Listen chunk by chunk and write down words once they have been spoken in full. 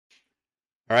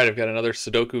All right, I've got another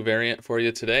Sudoku variant for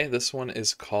you today. This one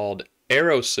is called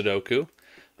Arrow Sudoku.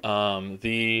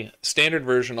 The standard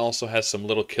version also has some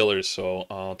little killers, so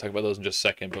I'll talk about those in just a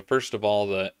second. But first of all,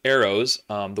 the arrows.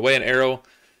 The way an arrow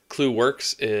clue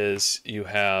works is you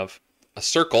have a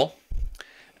circle,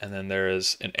 and then there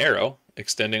is an arrow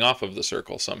extending off of the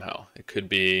circle somehow. It could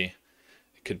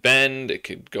bend, it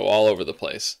could go all over the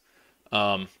place.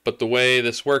 But the way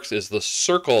this works is the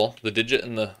circle, the digit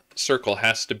in the circle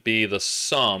has to be the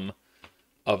sum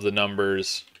of the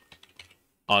numbers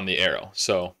on the arrow.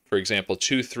 So, for example,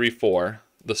 2, 3, 4,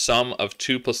 the sum of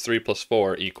 2 plus 3 plus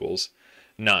 4 equals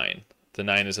 9. The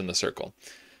 9 is in the circle.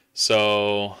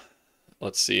 So,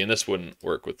 let's see, and this wouldn't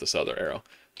work with this other arrow.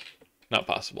 Not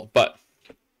possible, but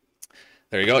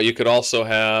there you go. You could also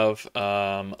have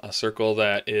a circle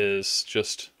that is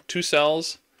just 2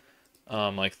 cells,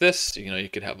 like this. You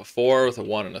could have a 4 with a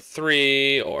 1 and a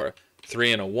 3, or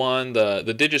 3 and a 1.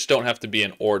 The digits don't have to be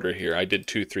in order here. I did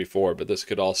 2, 3, 4, but this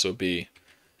could also be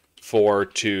 4,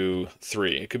 2,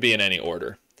 3. It could be in any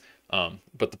order.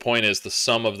 But the point is the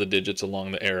sum of the digits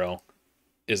along the arrow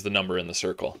is the number in the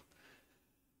circle.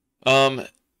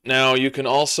 Now you can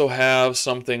also have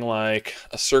something like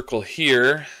a circle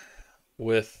here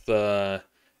with the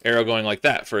arrow going like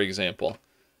that, for example.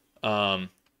 And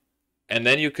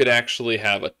then you could actually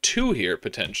have a 2 here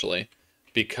potentially,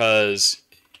 because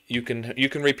you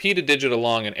can repeat a digit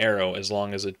along an arrow as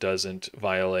long as it doesn't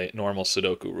violate normal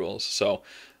Sudoku rules. So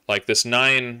like this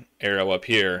 9 arrow up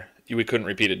here, we couldn't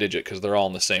repeat a digit because they're all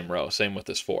in the same row. Same with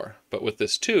this 4. But with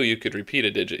this 2, you could repeat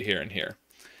a digit here and here.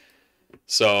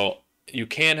 So you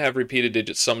can have repeated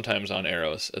digits sometimes on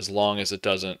arrows as long as it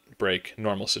doesn't break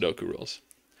normal Sudoku rules.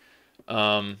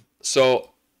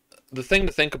 So the thing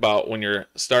to think about when you're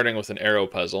starting with an arrow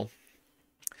puzzle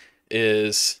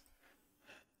is,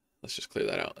 let's just clear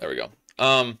that out. There we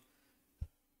go.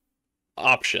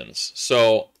 Options.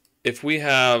 So if we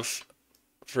have,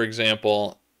 for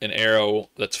example, an arrow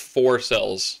that's 4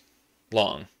 cells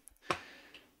long,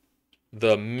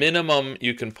 the minimum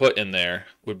you can put in there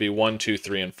would be 1, 2,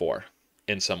 3, and 4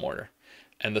 in some order.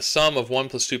 And the sum of 1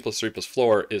 plus 2 plus 3 plus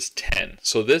 4 is 10.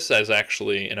 So this is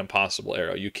actually an impossible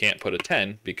arrow. You can't put a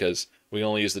 10 because we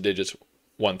only use the digits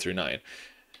 1 through 9.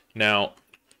 Now,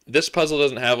 this puzzle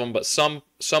doesn't have them, but some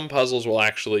puzzles will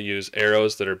actually use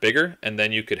arrows that are bigger, and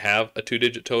then you could have a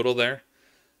 2-digit total there.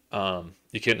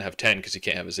 You couldn't have 10 because you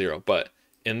can't have a 0, but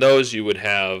in those you would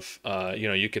have,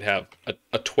 you could have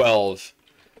a 12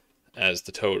 as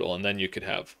the total, and then you could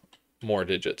have more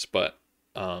digits, but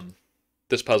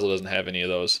this puzzle doesn't have any of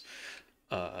those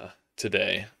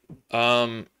today.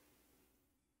 So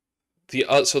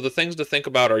the things to think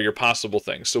about are your possible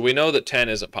things. So we know that 10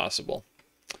 isn't possible.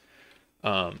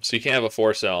 So you can't have a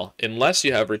 4 cell unless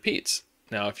you have repeats.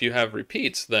 Now, if you have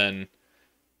repeats, then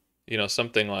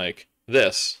something like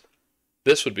this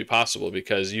would be possible,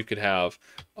 because you could have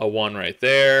a 1 right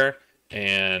there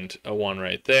and a 1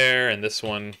 right there, and this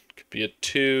one could be a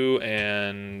 2,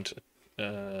 and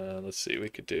let's see, we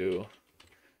could do,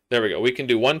 there we go, we can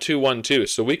do 1, 2, 1, 2,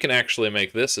 so we can actually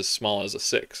make this as small as a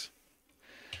 6.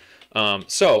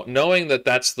 So knowing that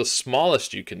that's the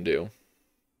smallest you can do,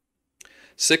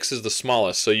 6 is the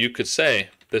smallest, so you could say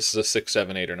this is a 6,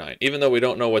 7, 8, or 9. Even though we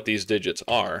don't know what these digits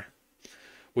are,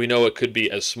 we know it could be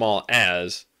as small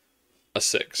as a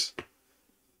 6.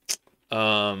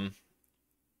 And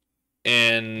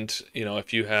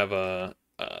if you have a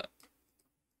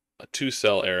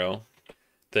 2-cell arrow,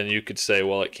 then you could say,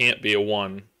 well, it can't be a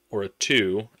 1 or a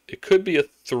 2. It could be a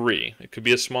 3. It could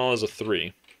be as small as a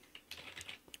 3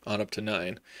 on up to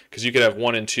 9, because you could have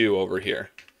 1 and 2 over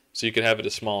here. So you could have it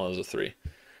as small as a 3.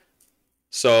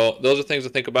 So those are things to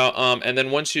think about. And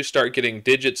then once you start getting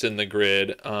digits in the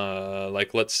grid,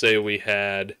 like let's say we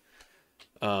had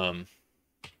a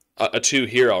 2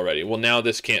 here already. Well, now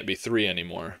this can't be 3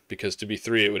 anymore, because to be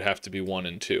 3 it would have to be 1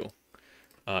 and 2.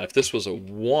 If this was a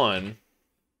 1,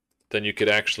 then you could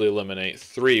actually eliminate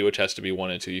 3, which has to be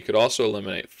 1 and 2. You could also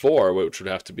eliminate 4, which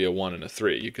would have to be a 1 and a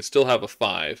 3. You could still have a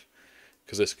 5,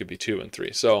 because this could be 2 and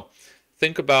 3. So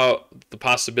think about the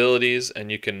possibilities,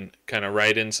 and you can kind of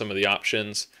write in some of the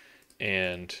options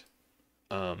and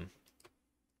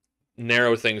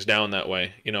narrow things down that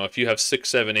way. If you have 6,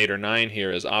 7, 8, or 9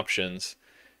 here as options,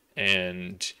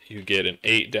 and you get an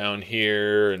 8 down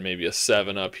here, and maybe a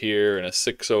 7 up here, and a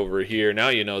 6 over here, now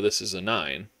you know this is a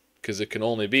 9, because it can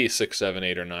only be 6, 7,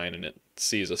 8, or 9, and it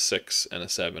sees a 6 and a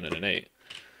 7 and an 8.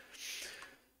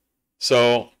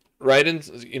 So write in,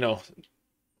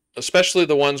 especially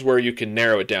the ones where you can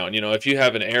narrow it down. If you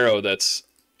have an arrow that's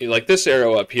like this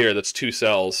arrow up here that's 2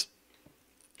 cells,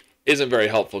 isn't very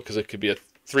helpful, because it could be a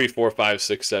 3, 4, 5,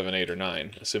 6, 7, 8, or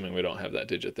 9, assuming we don't have that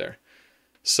digit there.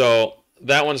 So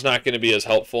that one's not going to be as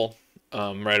helpful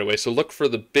right away. So look for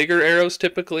the bigger arrows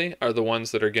typically are the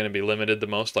ones that are going to be limited the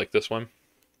most, like this one.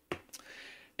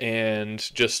 And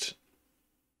just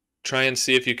try and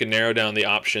see if you can narrow down the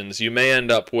options. You may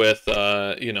end up with,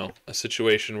 you know, a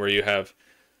situation where you have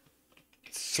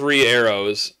 3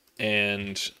 arrows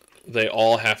and they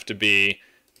all have to be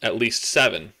at least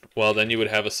 7. Well, then you would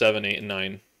have a 7, 8, and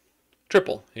 9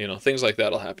 triple. You know, things like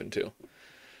that will happen too.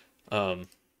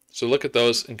 So look at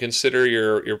those and consider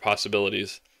your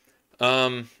possibilities.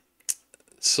 So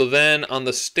then on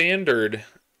the standard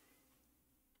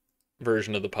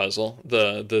version of the puzzle,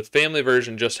 the family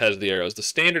version just has the arrows. The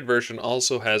standard version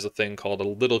also has a thing called a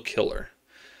little killer.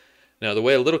 Now the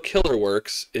way a little killer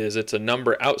works is it's a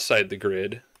number outside the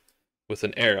grid with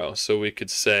an arrow. So we could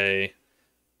say,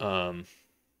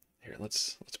 here,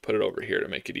 let's put it over here to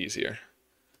make it easier.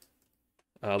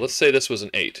 Let's say this was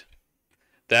an 8.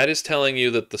 That is telling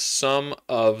you that the sum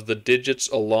of the digits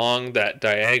along that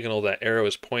diagonal that arrow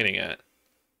is pointing at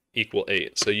equal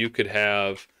 8. So you could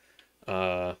have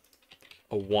a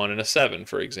 1 and a 7,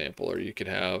 for example, or you could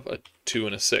have a 2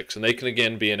 and a 6. And they can,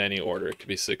 again, be in any order. It could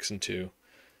be 6 and 2.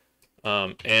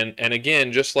 And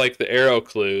again, just like the arrow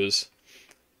clues,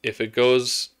 if it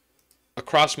goes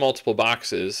across multiple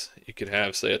boxes, you could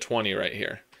have, say, a 20 right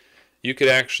here. You could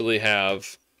actually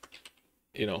have,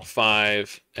 you know,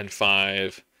 5 and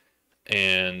 5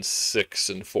 and 6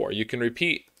 and 4. You can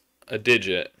repeat a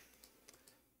digit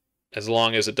as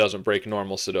long as it doesn't break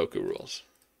normal Sudoku rules.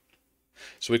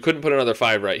 So we couldn't put another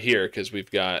 5 right here because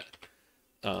we've got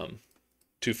 2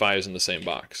 5s in the same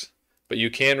box. But you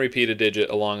can repeat a digit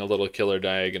along a little killer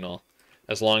diagonal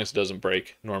as long as it doesn't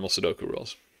break normal Sudoku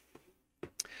rules.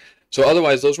 So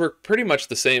otherwise, those work pretty much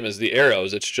the same as the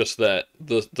arrows. It's just that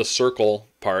the circle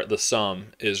part, the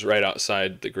sum, is right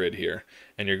outside the grid here.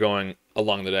 And you're going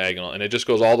along the diagonal. And it just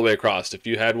goes all the way across. If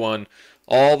you had one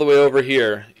all the way over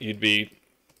here, you'd be,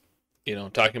 you know,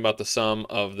 talking about the sum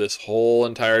of this whole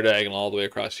entire diagonal all the way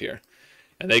across here.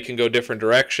 And they can go different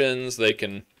directions. They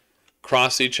can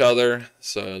cross each other.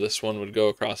 So this one would go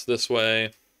across this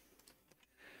way.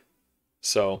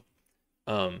 So,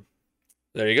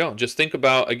 there you go. Just think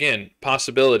about, again,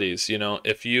 possibilities. You know,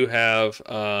 if you have,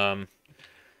 for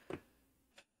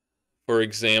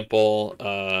example,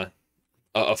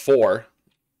 a 4,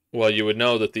 well, you would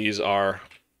know that these are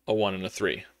a 1 and a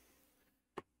 3.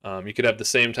 You could have the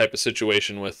same type of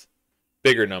situation with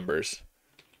bigger numbers.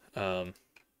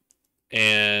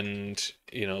 And,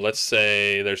 you know, let's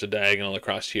say there's a diagonal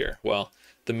across here. Well,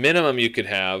 the minimum you could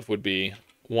have would be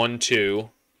 1, 2,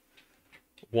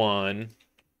 1,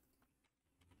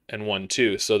 and 1,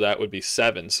 2. So that would be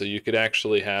 7. So you could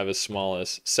actually have as small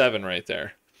as 7 right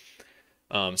there.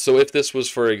 So if this was,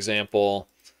 for example,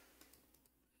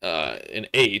 an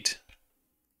 8,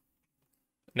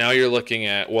 now you're looking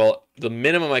at, well, the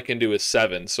minimum I can do is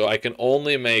 7. So I can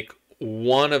only make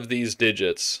one of these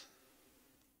digits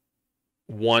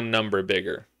one number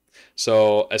bigger.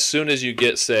 So as soon as you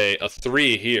get, say, a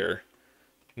 3 here,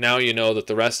 now you know that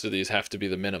the rest of these have to be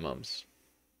the minimums,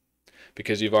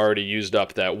 because you've already used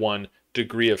up that 1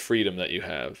 degree of freedom that you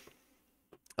have.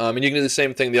 And you can do the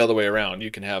same thing the other way around.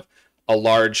 You can have a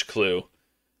large clue.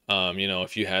 You know,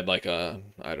 if you had like a,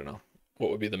 I don't know,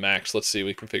 what would be the max? Let's see,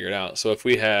 we can figure it out. So if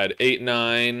we had 8,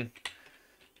 9,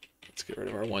 let's get rid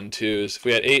of our 1, 2s. If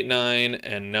we had 8, 9,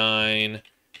 and 9,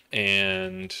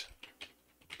 and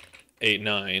 8,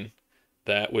 9,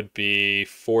 that would be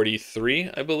 43,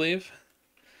 I believe.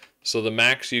 So the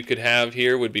max you could have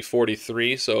here would be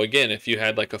 43. So again, if you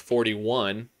had like a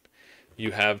 41,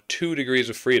 you have 2 degrees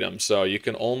of freedom. So you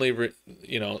can only,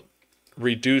 you know,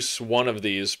 reduce one of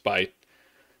these by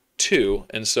 2.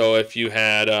 And so if you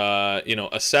had, you know,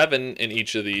 a 7 in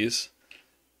each of these,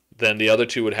 then the other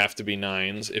 2 would have to be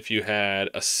 9s. If you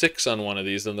had a 6 on one of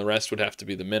these, then the rest would have to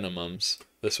be the minimums.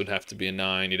 This would have to be a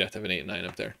 9. You'd have to have an 8, 9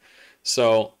 up there.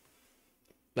 So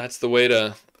that's the way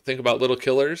to think about little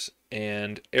killers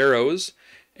and arrows.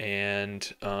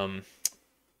 And I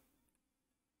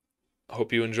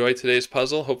hope you enjoyed today's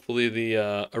puzzle. Hopefully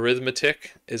the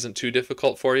arithmetic isn't too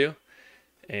difficult for you.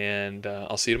 And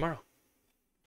I'll see you tomorrow.